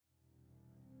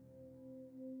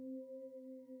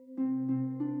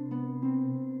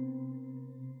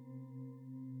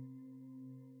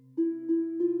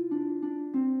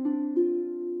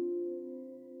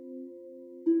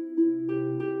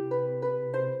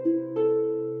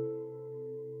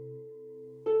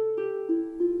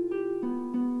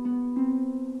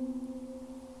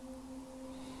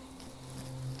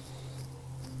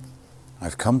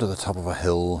I've come to the top of a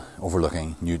hill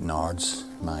overlooking Newtonards,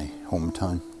 my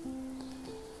hometown.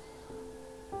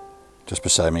 Just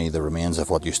beside me, the remains of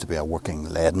what used to be a working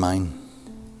lead mine.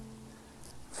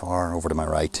 Far over to my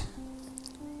right,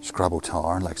 Scrabo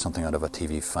Tower, like something out of a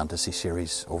TV fantasy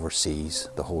series, oversees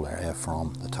the whole area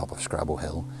from the top of Scrabo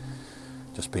Hill.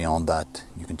 Just beyond that,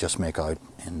 you can just make out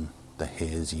in the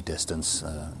hazy distance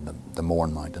the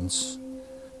Mourne Mountains,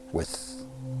 with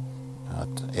at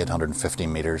 850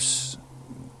 metres,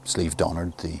 Slieve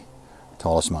Donard, the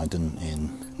tallest mountain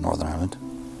in Northern Ireland.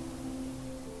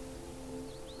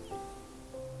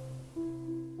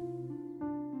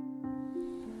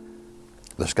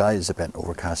 The sky is a bit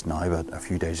overcast now, but a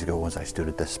few days ago as I stood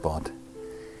at this spot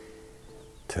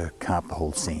to cap the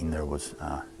whole scene, there was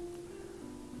an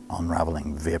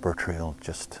unravelling vapour trail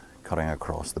just cutting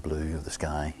across the blue of the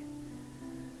sky,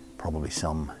 probably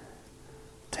some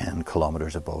 10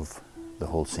 kilometres above the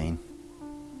whole scene,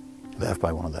 left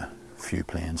by one of the few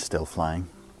planes still flying.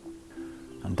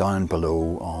 And down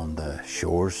below on the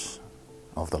shores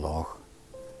of the loch,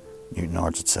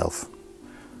 Newtonards itself,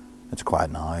 it's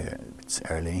quiet now. It's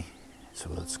early,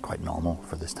 so it's quite normal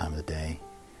for this time of the day.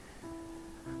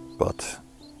 But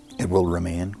it will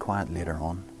remain quiet later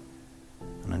on.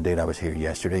 And indeed, I was here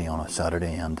yesterday on a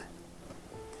Saturday, and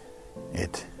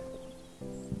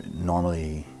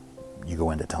normally you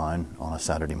go into town on a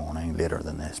Saturday morning later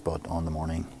than this, but on the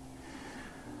morning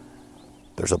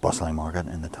there's a bustling market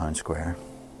in the town square.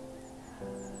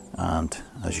 And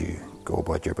as you go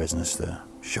about your business, the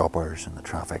shoppers and the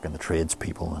traffic and the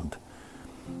tradespeople and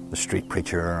the street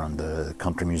preacher and the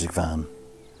country music van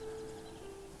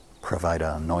provide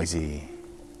a noisy,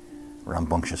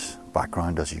 rambunctious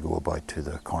background as you go about to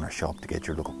the corner shop to get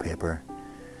your local paper,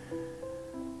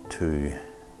 to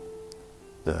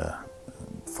the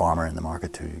farmer in the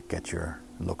market to get your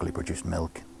locally produced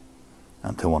milk,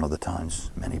 and to one of the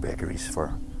town's many bakeries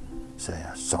for, say,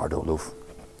 a sourdough loaf.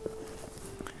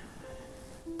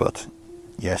 But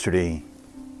yesterday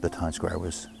the town square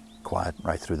was quiet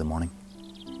right through the morning.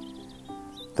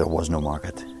 There was no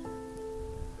market.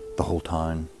 The whole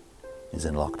town is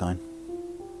in lockdown.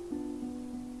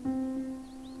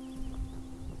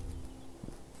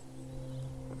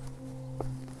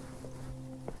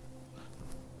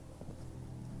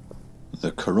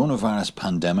 The coronavirus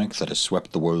pandemic that has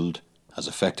swept the world has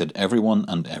affected everyone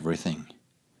and everything.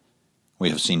 We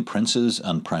have seen princes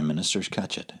and prime ministers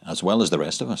catch it, as well as the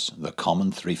rest of us, the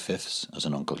common 3/5, as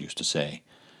an uncle used to say.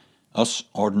 Us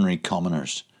ordinary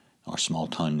commoners, our small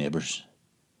town neighbours.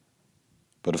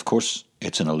 But of course,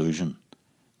 it's an illusion.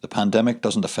 The pandemic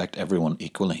doesn't affect everyone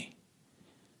equally.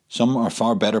 Some are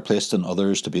far better placed than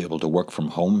others to be able to work from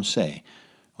home, say,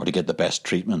 or to get the best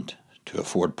treatment, to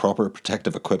afford proper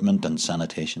protective equipment and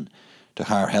sanitation, to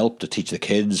hire help to teach the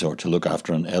kids or to look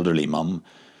after an elderly mum,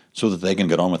 so that they can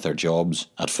get on with their jobs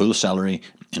at full salary,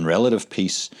 in relative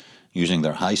peace, using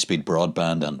their high-speed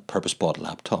broadband and purpose-bought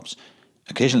laptops,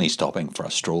 occasionally stopping for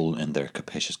a stroll in their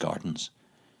capacious gardens.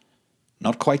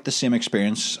 Not quite the same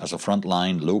experience as a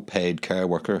front-line, low-paid care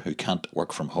worker who can't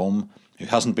work from home, who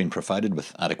hasn't been provided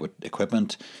with adequate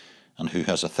equipment, and who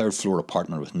has a third-floor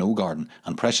apartment with no garden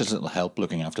and precious little help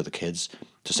looking after the kids,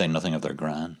 to say nothing of their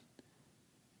gran.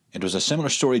 It was a similar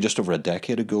story just over a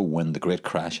decade ago when the great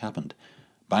crash happened.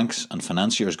 Banks and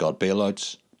financiers got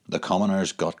bailouts, the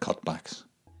commoners got cutbacks.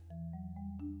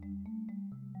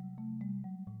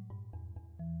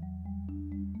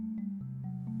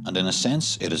 And in a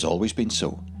sense, it has always been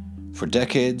so. For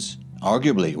decades,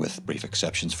 arguably with brief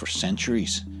exceptions for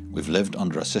centuries, we've lived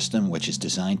under a system which is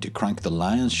designed to crank the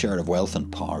lion's share of wealth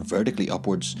and power vertically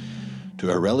upwards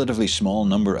to a relatively small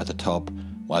number at the top,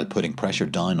 while putting pressure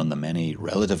down on the many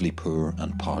relatively poor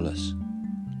and powerless.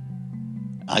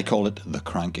 I call it the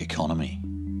crank economy.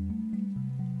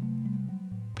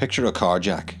 Picture a car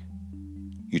jack.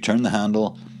 You turn the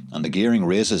handle and the gearing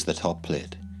raises the top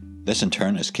plate. This in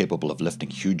turn is capable of lifting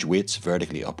huge weights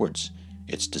vertically upwards.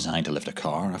 It's designed to lift a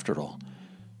car, after all.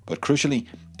 But crucially,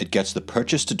 it gets the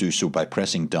purchase to do so by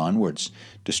pressing downwards,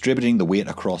 distributing the weight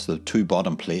across the two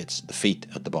bottom plates, the feet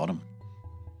at the bottom.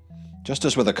 Just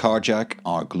as with a car jack,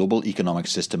 our global economic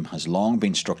system has long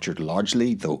been structured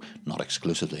largely, though not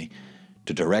exclusively,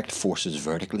 to direct forces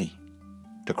vertically,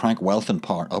 to crank wealth and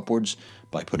power upwards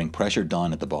by putting pressure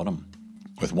down at the bottom,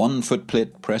 with one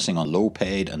footplate pressing on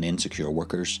low-paid and insecure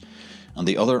workers, and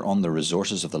the other on the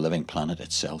resources of the living planet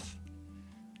itself.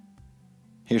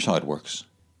 Here's how it works.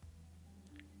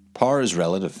 Power is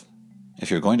relative.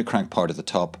 If you're going to crank power to the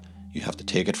top, you have to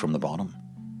take it from the bottom.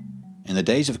 In the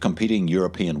days of competing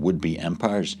European would-be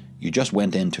empires, you just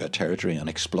went into a territory and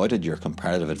exploited your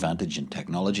comparative advantage in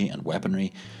technology and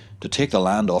weaponry to take the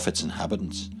land off its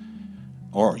inhabitants.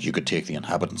 Or you could take the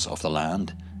inhabitants off the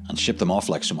land and ship them off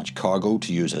like so much cargo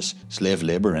to use as slave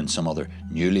labour in some other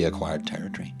newly acquired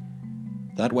territory.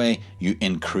 That way you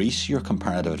increase your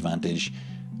comparative advantage,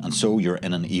 and so you're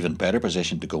in an even better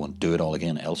position to go and do it all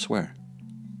again elsewhere.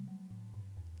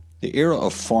 The era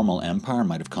of formal empire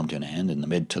might have come to an end in the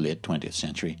mid to late 20th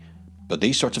century, but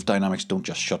these sorts of dynamics don't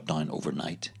just shut down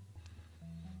overnight.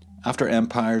 After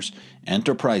empires,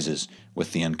 enterprises,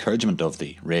 with the encouragement of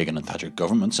the Reagan and Thatcher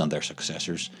governments and their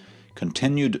successors,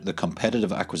 continued the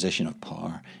competitive acquisition of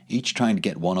power, each trying to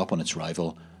get one up on its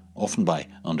rival, often by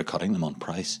undercutting them on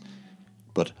price.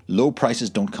 But low prices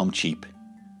don't come cheap.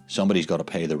 Somebody's got to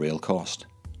pay the real cost.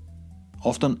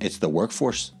 Often it's the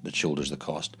workforce that shoulders the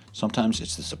cost. Sometimes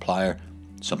it's the supplier,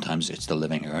 sometimes it's the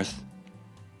living earth.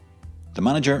 The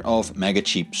manager of Mega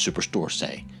Cheap Superstore,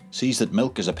 say, sees that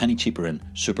milk is a penny cheaper in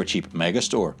Super Cheap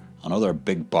Megastore, another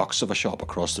big box of a shop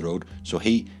across the road, so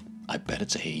he, I bet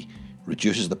it's a he,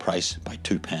 reduces the price by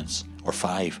 2 pence, or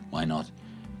 5, why not?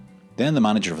 Then the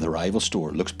manager of the rival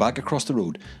store looks back across the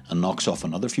road and knocks off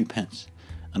another few pence,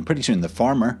 and pretty soon the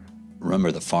farmer,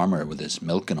 remember the farmer with his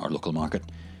milk in our local market,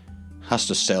 has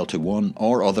to sell to one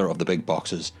or other of the big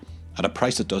boxes at a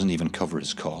price that doesn't even cover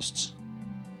his costs.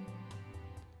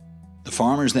 The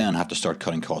farmers then have to start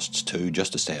cutting costs too,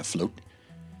 just to stay afloat.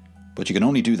 But you can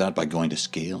only do that by going to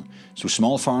scale. So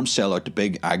small farms sell out to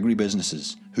big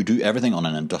agribusinesses who do everything on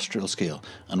an industrial scale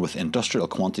and with industrial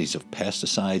quantities of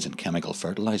pesticides and chemical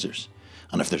fertilizers.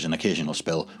 And if there's an occasional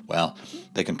spill, well,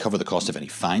 they can cover the cost of any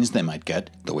fines they might get,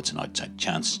 though it's an outside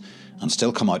chance, and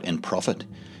still come out in profit,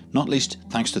 not least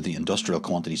thanks to the industrial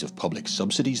quantities of public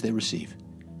subsidies they receive.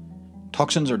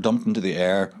 Toxins are dumped into the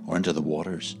air or into the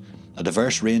waters. A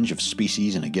diverse range of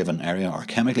species in a given area are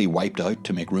chemically wiped out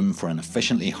to make room for an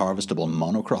efficiently harvestable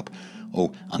monocrop.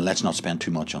 Oh, and let's not spend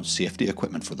too much on safety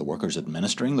equipment for the workers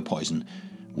administering the poison.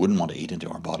 Wouldn't want to eat into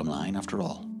our bottom line after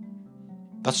all.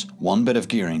 That's one bit of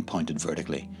gearing pointed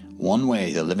vertically. One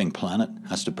way the living planet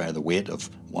has to bear the weight of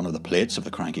one of the plates of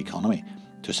the crank economy,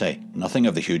 to say nothing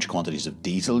of the huge quantities of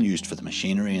diesel used for the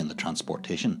machinery and the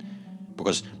transportation.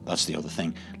 Because that's the other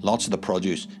thing, lots of the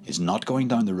produce is not going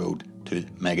down the road to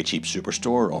Mega Cheap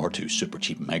Superstore or to Super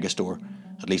Cheap Megastore,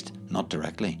 at least not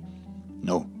directly.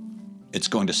 No, it's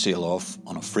going to sail off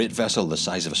on a freight vessel the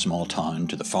size of a small town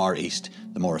to the Far East,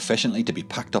 the more efficiently to be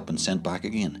packed up and sent back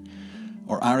again.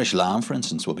 Or Irish lamb, for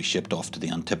instance, will be shipped off to the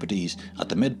Antipodes at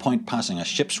the midpoint, passing a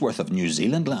ship's worth of New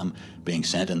Zealand lamb being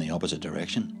sent in the opposite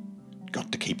direction.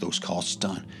 Got to keep those costs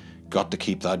down, got to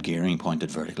keep that gearing pointed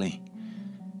vertically.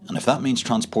 And if that means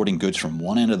transporting goods from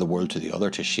one end of the world to the other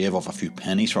to shave off a few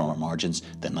pennies from our margins,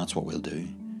 then that's what we'll do.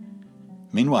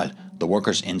 Meanwhile, the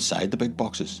workers inside the big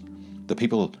boxes, the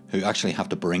people who actually have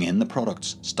to bring in the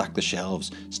products, stack the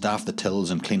shelves, staff the tills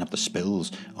and clean up the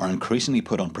spills, are increasingly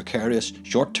put on precarious,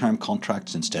 short-term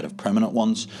contracts instead of permanent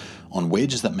ones, on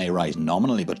wages that may rise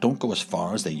nominally but don't go as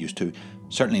far as they used to,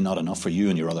 certainly not enough for you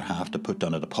and your other half to put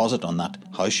down a deposit on that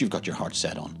house you've got your heart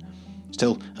set on.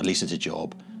 Still, at least it's a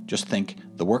job. Just think,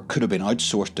 the work could have been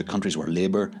outsourced to countries where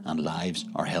labour and lives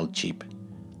are held cheap.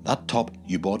 That top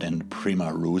you bought in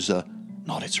Prima Rosa,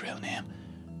 not its real name,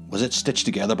 was it stitched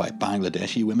together by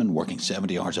Bangladeshi women working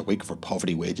 70 hours a week for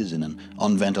poverty wages in an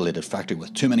unventilated factory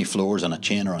with too many floors and a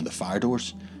chain around the fire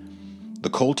doors? The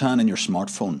coltan in your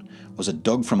smartphone, was it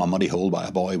dug from a muddy hole by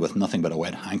a boy with nothing but a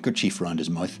wet handkerchief around his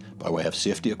mouth by way of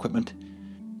safety equipment?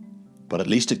 But at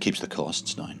least it keeps the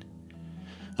costs down.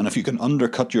 And if you can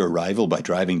undercut your rival by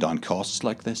driving down costs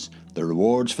like this, the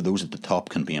rewards for those at the top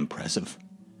can be impressive.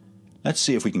 Let's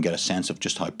see if we can get a sense of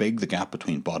just how big the gap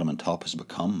between bottom and top has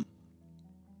become.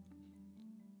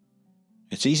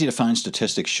 It's easy to find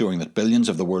statistics showing that billions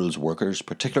of the world's workers,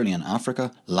 particularly in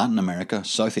Africa, Latin America,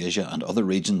 South Asia and other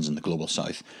regions in the global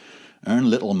south, earn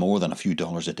little more than a few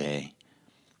dollars a day.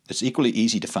 It's equally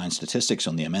easy to find statistics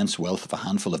on the immense wealth of a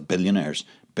handful of billionaires,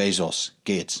 Bezos,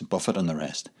 Gates, Buffett and the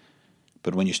rest.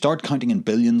 But when you start counting in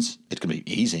billions, it can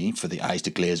be easy for the eyes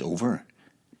to glaze over.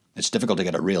 It's difficult to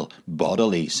get a real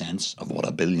bodily sense of what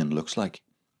a billion looks like.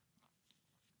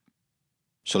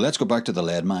 So let's go back to the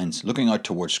lead mines, looking out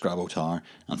towards Scrabo Tower,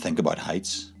 and think about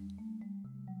heights.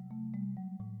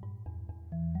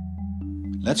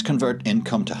 Let's convert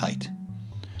income to height.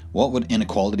 What would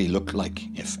inequality look like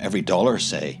if every dollar,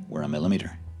 say, were a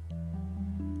millimetre?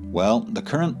 Well, the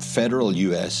current federal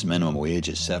US minimum wage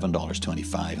is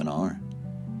 $7.25 an hour.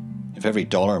 If every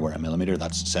dollar were a millimetre,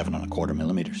 that's 7.25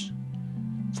 millimetres.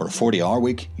 For a 40-hour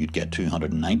week, you'd get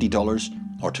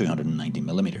 $290 or 290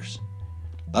 millimetres.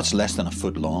 That's less than a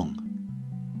foot long.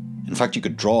 In fact, you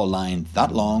could draw a line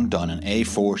that long down an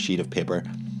A4 sheet of paper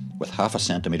with half a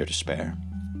centimetre to spare.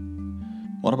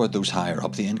 What about those higher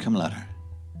up the income ladder?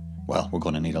 Well, we're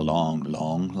going to need a long,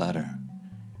 long ladder.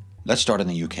 Let's start in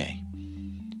the UK.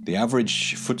 The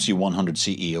average FTSE 100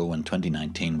 CEO in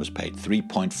 2019 was paid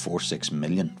 $3.46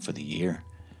 million for the year.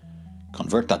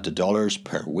 Convert that to dollars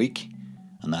per week,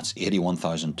 and that's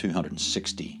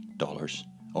 $81,260,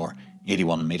 or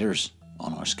 81 metres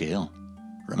on our scale.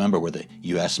 Remember where the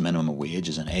US minimum wage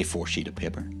is an A4 sheet of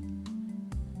paper.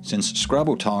 Since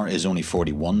Scrabo Tower is only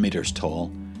 41 metres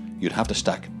tall, you'd have to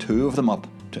stack two of them up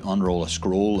to unroll a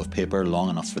scroll of paper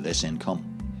long enough for this income.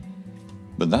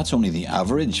 But that's only the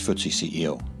average FTSE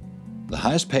CEO. The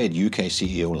highest paid UK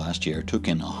CEO last year took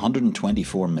in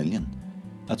 $124 million.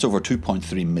 That's over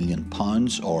 £2.3 million,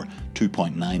 or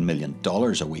 $2.9 million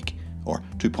a week, or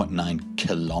 2.9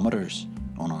 kilometres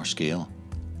on our scale.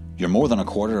 You're more than a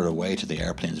quarter of the way to the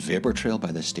airplane's vapour trail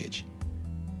by this stage.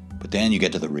 But then you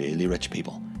get to the really rich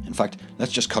people. In fact,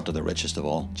 let's just cut to the richest of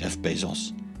all, Jeff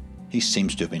Bezos. He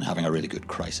seems to have been having a really good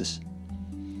crisis.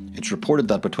 It's reported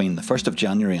that between the 1st of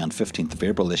January and 15th of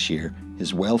April this year,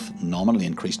 his wealth nominally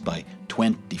increased by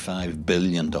 $25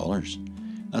 billion.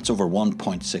 That's over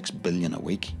 $1.6 billion a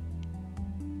week.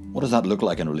 What does that look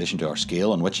like in relation to our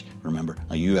scale, on which, remember,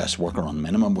 a US worker on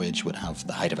minimum wage would have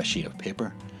the height of a sheet of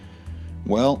paper?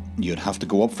 Well, you'd have to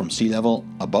go up from sea level,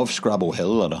 above Scrabo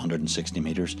Hill at 160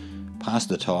 metres, past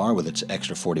the tower with its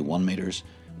extra 41 metres,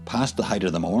 past the height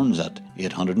of the Mourns at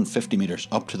 850 metres,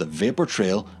 up to the Vapour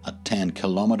Trail at 10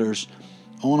 kilometres,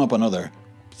 on up another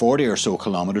 40 or so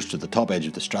kilometres to the top edge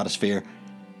of the stratosphere,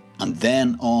 and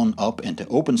then on up into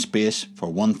open space for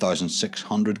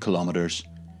 1,600 kilometres.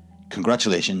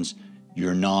 Congratulations,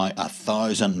 you're now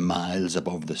 1,000 miles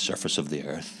above the surface of the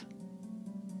earth.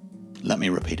 Let me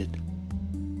repeat it.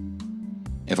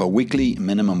 If a weekly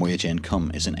minimum wage income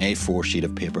is an A4 sheet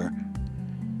of paper,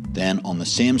 then on the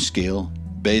same scale,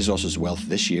 Bezos' wealth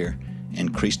this year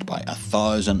increased by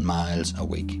 1,000 miles a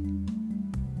week.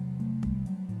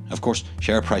 Of course,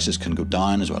 share prices can go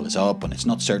down as well as up, and it's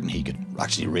not certain he could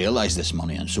actually realise this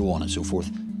money, and so on and so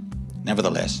forth.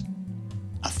 Nevertheless,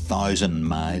 1,000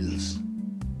 miles.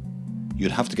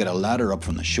 You'd have to get a ladder up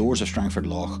from the shores of Strangford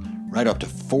Lough right up to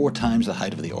 4 times the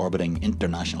height of the orbiting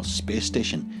International Space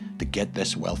Station to get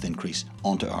this wealth increase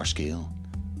onto our scale.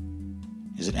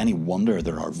 Is it any wonder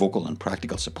there are vocal and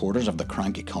practical supporters of the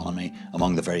crank economy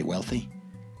among the very wealthy?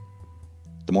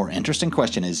 The more interesting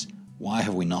question is, why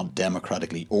have we not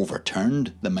democratically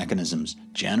overturned the mechanisms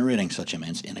generating such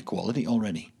immense inequality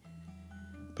already?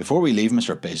 Before we leave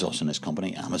Mr. Bezos and his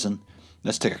company, Amazon,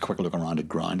 let's take a quick look around at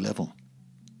ground level.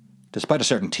 Despite a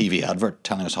certain TV advert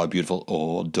telling us how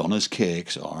beautiful Donna's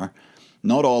cakes are,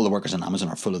 not all the workers in Amazon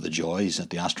are full of the joys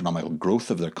at the astronomical growth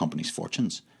of their company's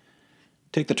fortunes.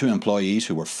 Take the 2 employees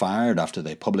who were fired after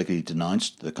they publicly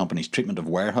denounced the company's treatment of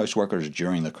warehouse workers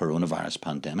during the coronavirus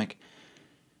pandemic.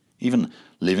 Even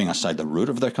leaving aside the root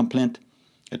of their complaint,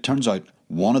 it turns out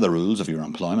one of the rules of your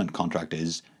employment contract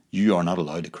is you are not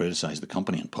allowed to criticise the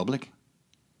company in public.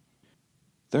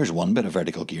 There's one bit of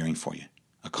vertical gearing for you.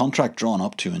 A contract drawn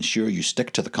up to ensure you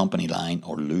stick to the company line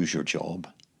or lose your job.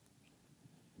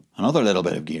 Another little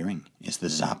bit of gearing is the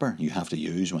zapper you have to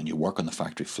use when you work on the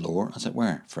factory floor, as it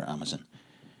were, for Amazon.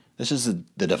 This is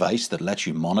the device that lets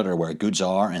you monitor where goods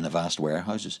are in the vast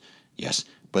warehouses. Yes,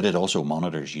 but it also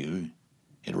monitors you.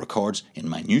 It records in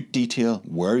minute detail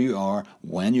where you are,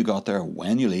 when you got there,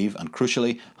 when you leave, and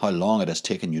crucially, how long it has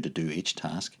taken you to do each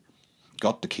task.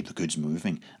 Got to keep the goods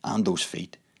moving, and those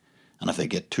feet. And if they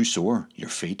get too sore, your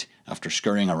feet, after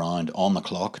scurrying around on the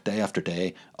clock, day after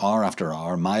day, hour after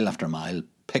hour, mile after mile,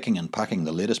 picking and packing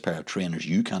the latest pair of trainers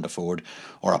you can't afford,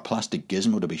 or a plastic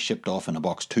gizmo to be shipped off in a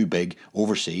box too big,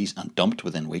 overseas, and dumped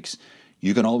within weeks,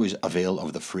 you can always avail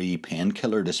of the free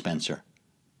painkiller dispenser.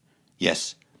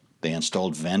 Yes, they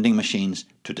installed vending machines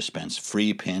to dispense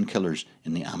free painkillers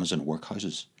in the Amazon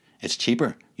workhouses. It's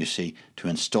cheaper, you see, to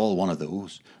install one of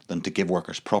those than to give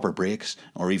workers proper breaks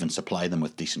or even supply them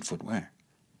with decent footwear.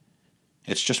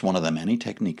 It's just one of the many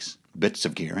techniques, bits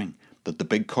of gearing, that the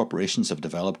big corporations have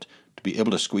developed to be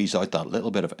able to squeeze out that little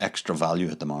bit of extra value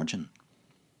at the margin.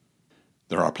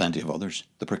 There are plenty of others.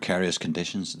 The precarious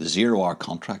conditions, the zero-hour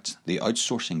contracts, the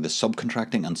outsourcing, the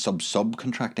subcontracting and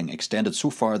sub-subcontracting extended so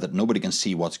far that nobody can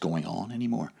see what's going on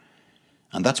anymore.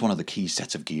 And that's one of the key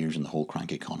sets of gears in the whole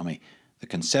crank economy, the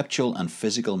conceptual and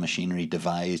physical machinery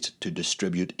devised to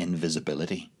distribute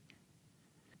invisibility.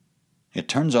 It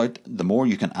turns out the more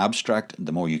you can abstract,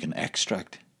 the more you can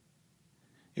extract.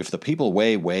 If the people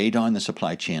way down the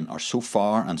supply chain are so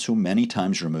far and so many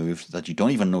times removed that you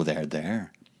don't even know they're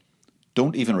there,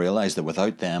 don't even realise that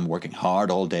without them working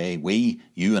hard all day, we,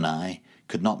 you and I,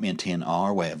 could not maintain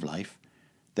our way of life,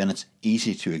 then it's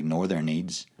easy to ignore their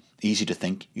needs. easy to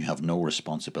think you have no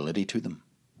responsibility to them.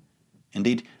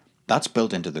 Indeed, that's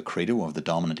built into the credo of the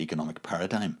dominant economic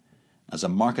paradigm. As a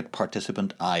market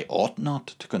participant, I ought not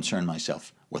to concern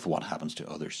myself with what happens to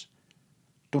others.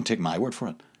 Don't take my word for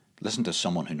it. Listen to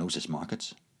someone who knows his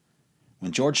markets.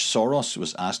 When George Soros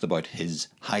was asked about his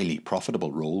highly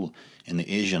profitable role in the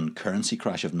Asian currency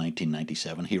crash of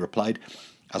 1997, he replied,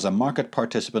 "As a market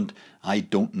participant, I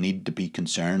don't need to be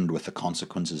concerned with the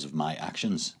consequences of my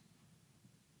actions."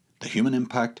 The human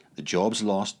impact, the jobs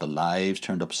lost, the lives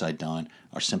turned upside down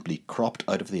are simply cropped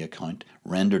out of the account,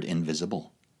 rendered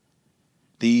invisible.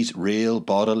 These real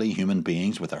bodily human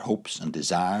beings with their hopes and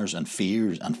desires and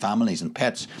fears and families and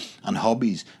pets and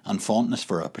hobbies and fondness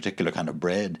for a particular kind of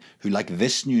bread, who like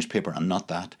this newspaper and not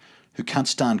that, who can't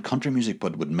stand country music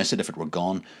but would miss it if it were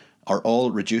gone, are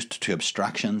all reduced to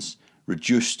abstractions,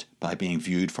 reduced by being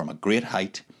viewed from a great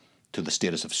height to the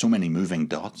status of so many moving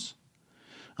dots.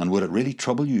 And would it really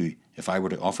trouble you if I were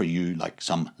to offer you, like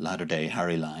some latter-day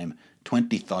Harry Lime,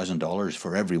 $20,000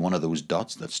 for every one of those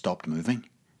dots that stopped moving?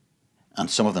 And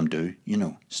some of them do,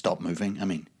 stop moving. I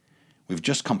mean, we've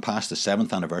just come past the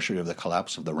 7th anniversary of the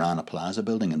collapse of the Rana Plaza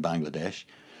building in Bangladesh,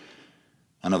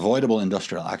 an avoidable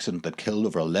industrial accident that killed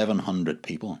over 1,100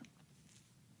 people.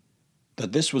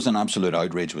 That this was an absolute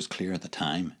outrage was clear at the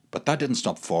time, but that didn't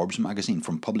stop Forbes magazine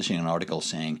from publishing an article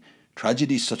saying,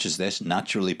 "Tragedies such as this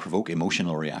naturally provoke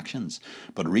emotional reactions,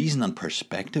 but reason and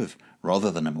perspective, rather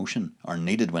than emotion, are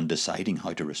needed when deciding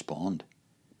how to respond,"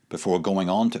 before going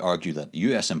on to argue that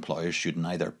US employers should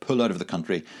neither pull out of the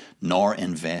country nor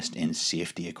invest in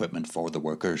safety equipment for the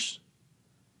workers.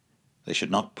 They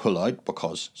should not pull out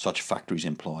because such factories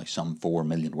employ some 4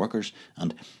 million workers,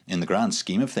 and in the grand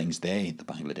scheme of things they, the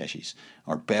Bangladeshis,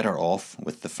 are better off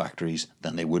with the factories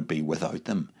than they would be without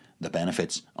them. The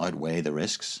benefits outweigh the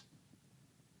risks.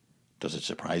 Does it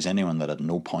surprise anyone that at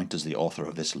no point does the author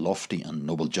of this lofty and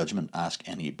noble judgment ask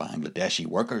any Bangladeshi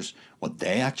workers what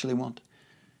they actually want?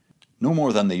 No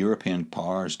more than the European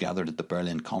powers gathered at the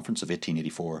Berlin Conference of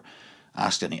 1884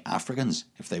 asked any Africans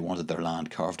if they wanted their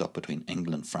land carved up between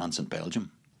England, France and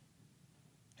Belgium.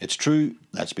 It's true,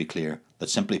 let's be clear, that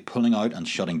simply pulling out and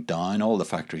shutting down all the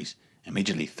factories,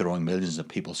 immediately throwing millions of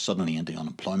people suddenly into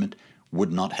unemployment,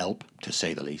 would not help, to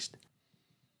say the least.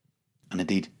 And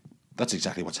indeed, that's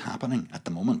exactly what's happening at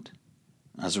the moment.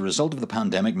 As a result of the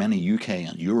pandemic, many UK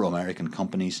and Euro-American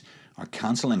companies are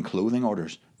cancelling clothing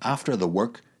orders after the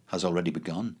work has already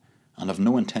begun and have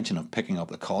no intention of picking up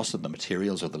the cost of the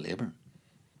materials or the labour.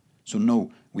 So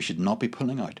no, we should not be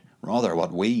pulling out. Rather,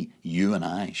 what we, you and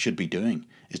I, should be doing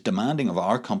is demanding of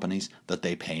our companies that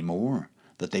they pay more,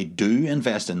 that they do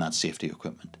invest in that safety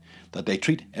equipment, that they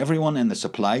treat everyone in the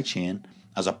supply chain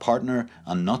as a partner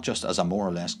and not just as a more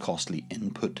or less costly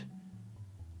input.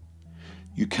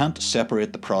 You can't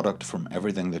separate the product from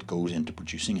everything that goes into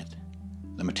producing it.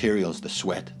 The materials, the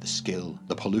sweat, the skill,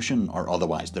 the pollution or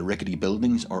otherwise, the rickety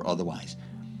buildings or otherwise.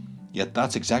 Yet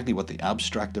that's exactly what the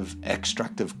abstractive,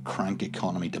 extractive crank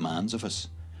economy demands of us.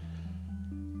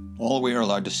 All we are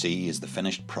allowed to see is the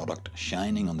finished product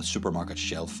shining on the supermarket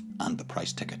shelf and the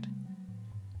price ticket.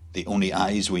 The only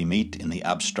eyes we meet in the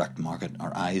abstract market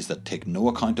are eyes that take no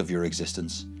account of your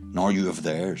existence, nor you of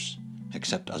theirs,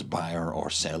 except as buyer or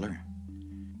seller.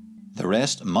 The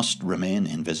rest must remain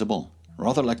invisible,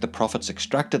 rather like the profits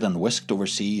extracted and whisked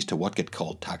overseas to what get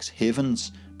called tax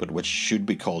havens, but which should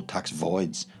be called tax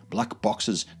voids, black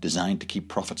boxes designed to keep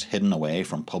profits hidden away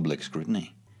from public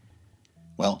scrutiny.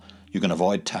 Well, you can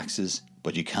avoid taxes,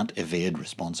 but you can't evade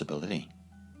responsibility.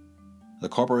 The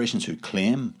corporations who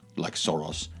claim, like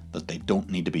Soros, that they don't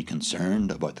need to be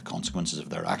concerned about the consequences of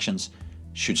their actions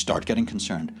should start getting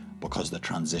concerned because the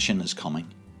transition is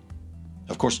coming.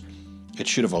 Of course, it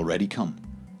should have already come.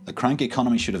 The crank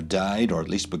economy should have died or at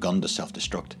least begun to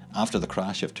self-destruct after the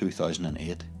crash of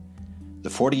 2008. The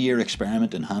 40-year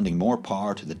experiment in handing more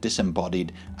power to the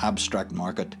disembodied, abstract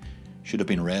market should have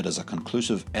been read as a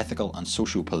conclusive ethical and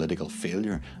socio-political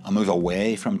failure, a move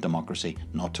away from democracy,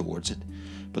 not towards it.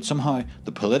 But somehow,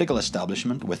 the political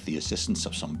establishment, with the assistance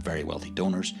of some very wealthy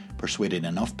donors, persuaded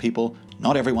enough people,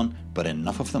 not everyone, but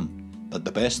enough of them, that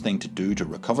the best thing to do to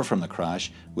recover from the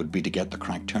crash would be to get the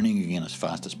crank turning again as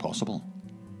fast as possible.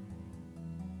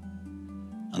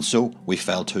 And so we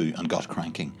fell to and got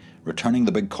cranking, returning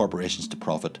the big corporations to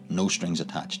profit, no strings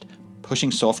attached,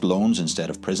 pushing soft loans instead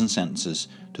of prison sentences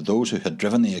to those who had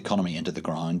driven the economy into the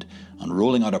ground, and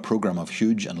rolling out a programme of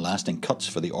huge and lasting cuts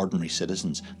for the ordinary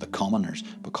citizens, the commoners,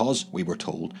 because, we were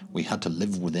told, we had to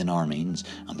live within our means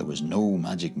and there was no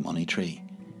magic money tree.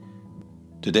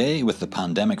 Today, with the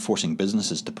pandemic forcing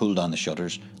businesses to pull down the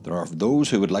shutters, there are those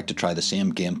who would like to try the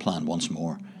same game plan once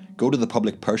more, go to the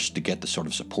public purse to get the sort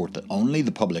of support that only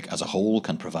the public as a whole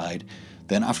can provide,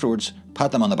 then afterwards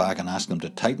pat them on the back and ask them to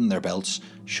tighten their belts,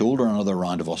 shoulder another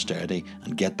round of austerity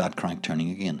and get that crank turning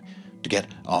again, to get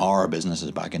our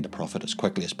businesses back into profit as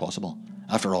quickly as possible.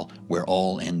 After all, we're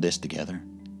all in this together.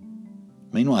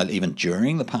 Meanwhile, even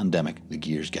during the pandemic, the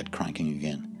gears get cranking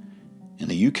again. In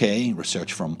the UK,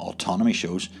 research from Autonomy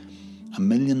shows 1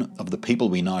 million of the people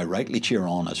we now rightly cheer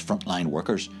on as frontline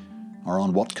workers are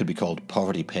on what could be called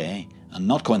poverty pay, and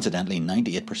not coincidentally,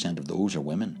 98% of those are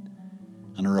women.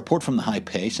 And a report from the High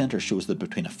Pay Centre shows that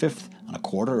between a fifth and a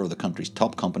quarter of the country's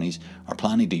top companies are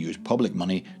planning to use public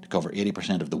money to cover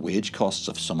 80% of the wage costs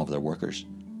of some of their workers.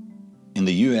 In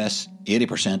the US,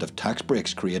 80% of tax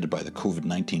breaks created by the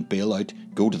COVID-19 bailout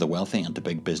go to the wealthy and to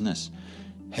big business.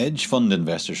 Hedge fund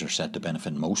investors are set to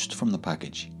benefit most from the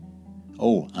package.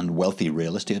 Oh, and wealthy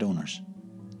real estate owners.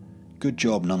 Good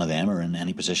job none of them are in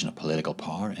any position of political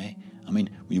power, eh? I mean,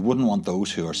 we wouldn't want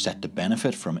those who are set to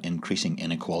benefit from increasing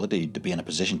inequality to be in a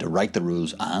position to write the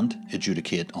rules and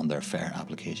adjudicate on their fair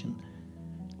application.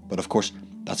 But of course,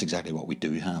 that's exactly what we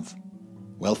do have.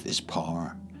 Wealth is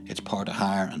power. It's power to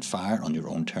hire and fire on your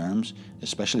own terms,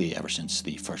 especially ever since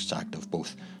the first act of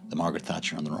both the Margaret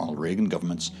Thatcher and the Ronald Reagan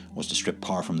governments was to strip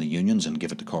power from the unions and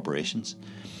give it to corporations.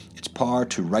 It's power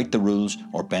to write the rules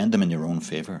or bend them in your own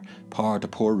favour, power to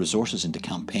pour resources into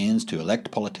campaigns to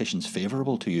elect politicians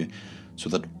favourable to you, so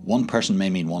that one person may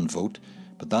mean one vote,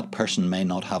 but that person may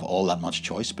not have all that much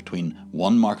choice between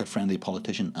one market-friendly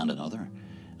politician and another.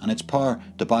 And it's power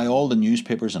to buy all the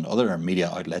newspapers and other media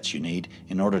outlets you need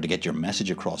in order to get your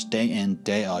message across day in,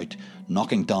 day out,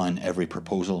 knocking down every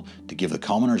proposal to give the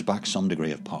commoners back some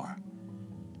degree of power.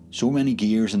 So many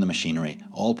gears in the machinery,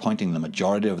 all pointing the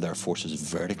majority of their forces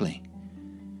vertically.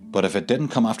 But if it didn't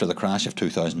come after the crash of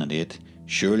 2008,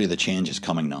 surely the change is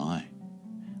coming now.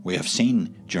 We have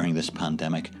seen, during this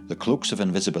pandemic, the cloaks of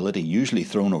invisibility usually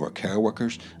thrown over care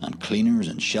workers and cleaners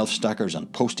and shelf stackers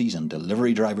and posties and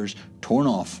delivery drivers torn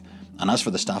off, and as for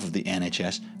the staff of the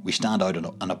NHS, we stand out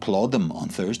and applaud them on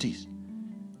Thursdays.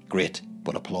 Great,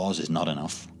 but applause is not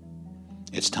enough.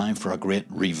 It's time for a great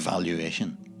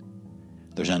revaluation.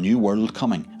 There's a new world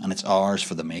coming, and it's ours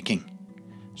for the making.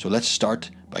 So let's start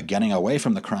by getting away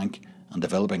from the crank and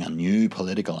developing a new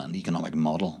political and economic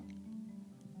model.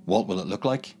 What will it look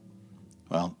like?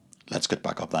 Well, let's get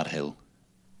back up that hill.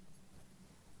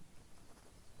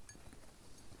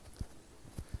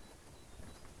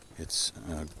 It's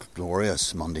a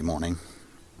glorious Monday morning,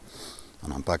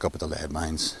 and I'm back up at the lead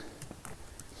mines.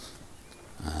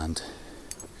 And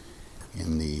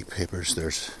in the papers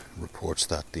there's reports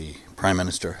that the Prime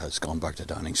Minister has gone back to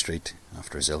Downing Street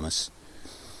after his illness,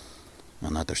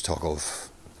 and that there's talk of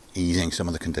easing some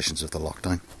of the conditions of the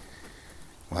lockdown.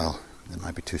 Well, it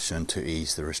might be too soon to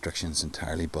ease the restrictions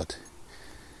entirely, but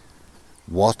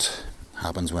what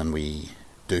happens when we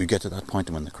do get to that point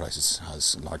and when the crisis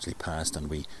has largely passed and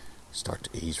we start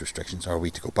to ease restrictions? Are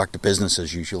we to go back to business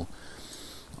as usual?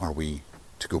 Are we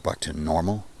to go back to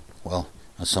normal? Well,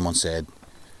 as someone said,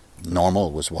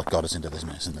 normal was what got us into this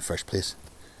mess in the first place.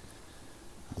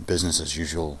 Business as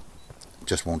usual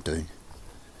just won't do.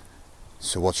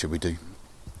 So what should we do?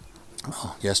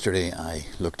 Well, yesterday I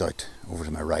looked out over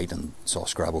to my right and saw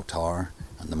Scrabo Tower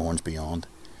and the Mourns beyond.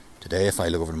 Today, if I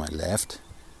look over to my left,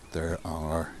 there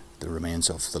are the remains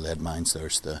of the lead mines.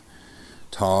 There's the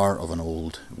tower of an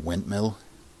old windmill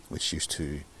which used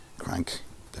to crank,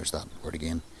 there's that word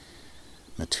again,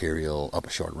 material up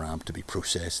a short ramp to be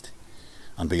processed.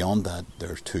 And beyond that,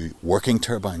 there are two working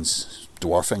turbines,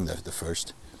 dwarfing the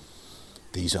first.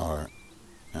 These are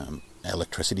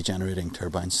electricity generating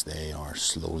turbines. They are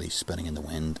slowly spinning in the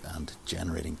wind and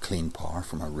generating clean power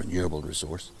from a renewable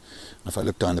resource. And if I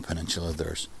look down the peninsula,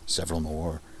 there's several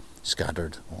more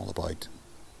scattered all about,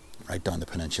 right down the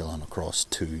peninsula and across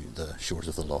to the shores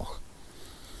of the loch.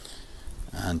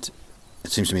 And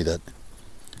it seems to me that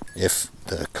if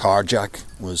the carjack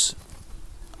was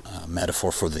a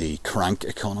metaphor for the crank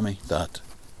economy that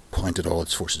pointed all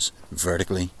its forces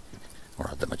vertically,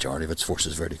 or the majority of its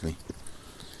forces vertically,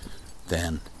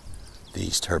 then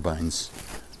these turbines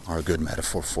are a good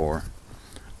metaphor for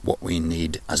what we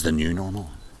need as the new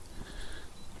normal.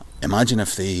 Imagine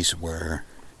if these were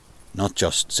not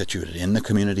just situated in the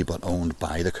community but owned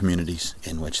by the communities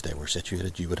in which they were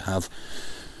situated. You would have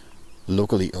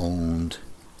locally owned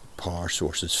power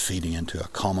sources feeding into a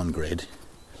common grid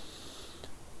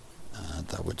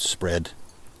that would spread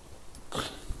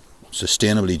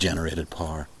sustainably generated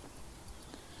power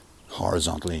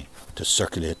horizontally to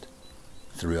circulate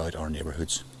throughout our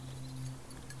neighbourhoods.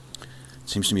 It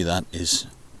seems to me that is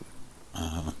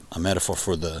a metaphor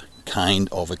for the kind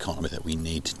of economy that we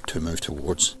need to move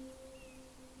towards.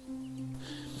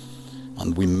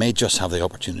 And we may just have the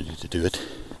opportunity to do it.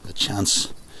 The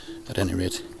chance, at any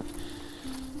rate,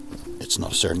 it's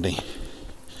not a certainty.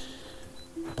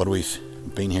 But we've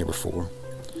been here before.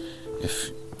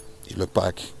 If you look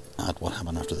back at what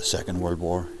happened after the Second World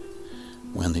War,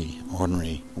 when the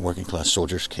ordinary working class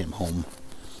soldiers came home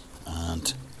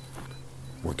and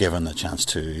were given the chance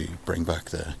to bring back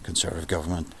the Conservative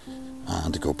government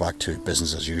and to go back to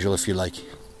business as usual, if you like.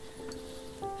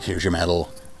 Here's your medal,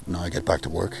 now get back to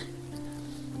work.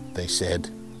 They said,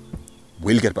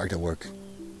 we'll get back to work,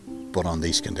 but on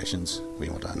these conditions. We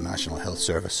want a national health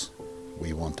service,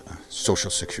 we want a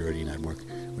social security network,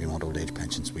 we want old age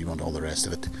pensions, we want all the rest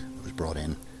of it that was brought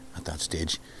in at that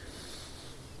stage.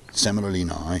 Similarly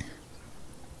now,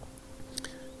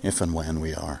 if and when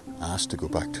we are asked to go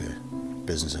back to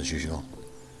business as usual,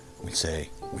 we'll say,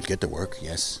 we'll get to work,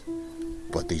 yes,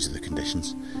 but these are the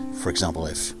conditions. For example,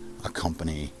 if a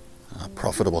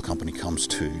profitable company comes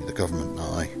to the government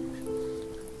now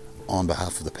on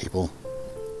behalf of the people,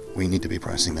 we need to be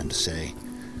pressing them to say,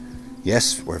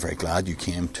 yes, we're very glad you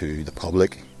came to the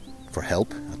public for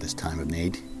help at this time of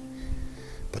need,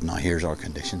 but now here's our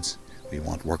conditions. We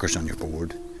want workers on your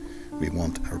board. We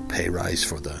want a pay rise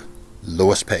for the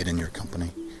lowest paid in your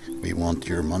company. We want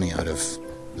your money out of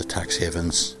the tax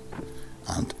havens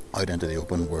and out into the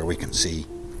open where we can see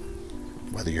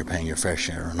whether you're paying your fair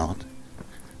share or not.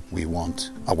 We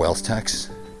want a wealth tax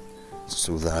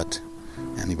so that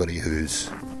anybody whose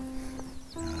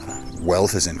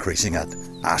wealth is increasing at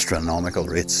astronomical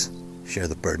rates share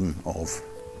the burden of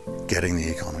getting the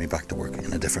economy back to work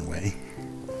in a different way.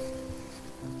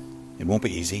 It won't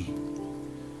be easy.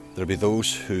 There'll be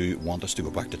those who want us to go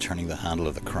back to turning the handle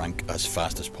of the crank as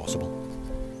fast as possible.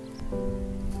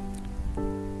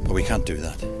 But we can't do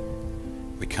that.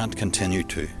 We can't continue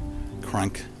to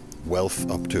crank wealth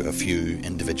up to a few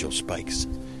individual spikes.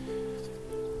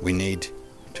 We need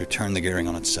to turn the gearing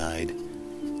on its side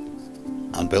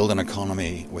and build an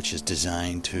economy which is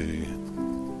designed to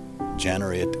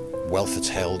generate wealth that's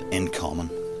held in common.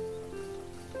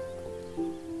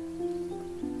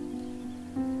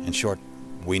 In short,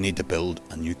 we need to build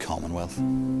a new Commonwealth.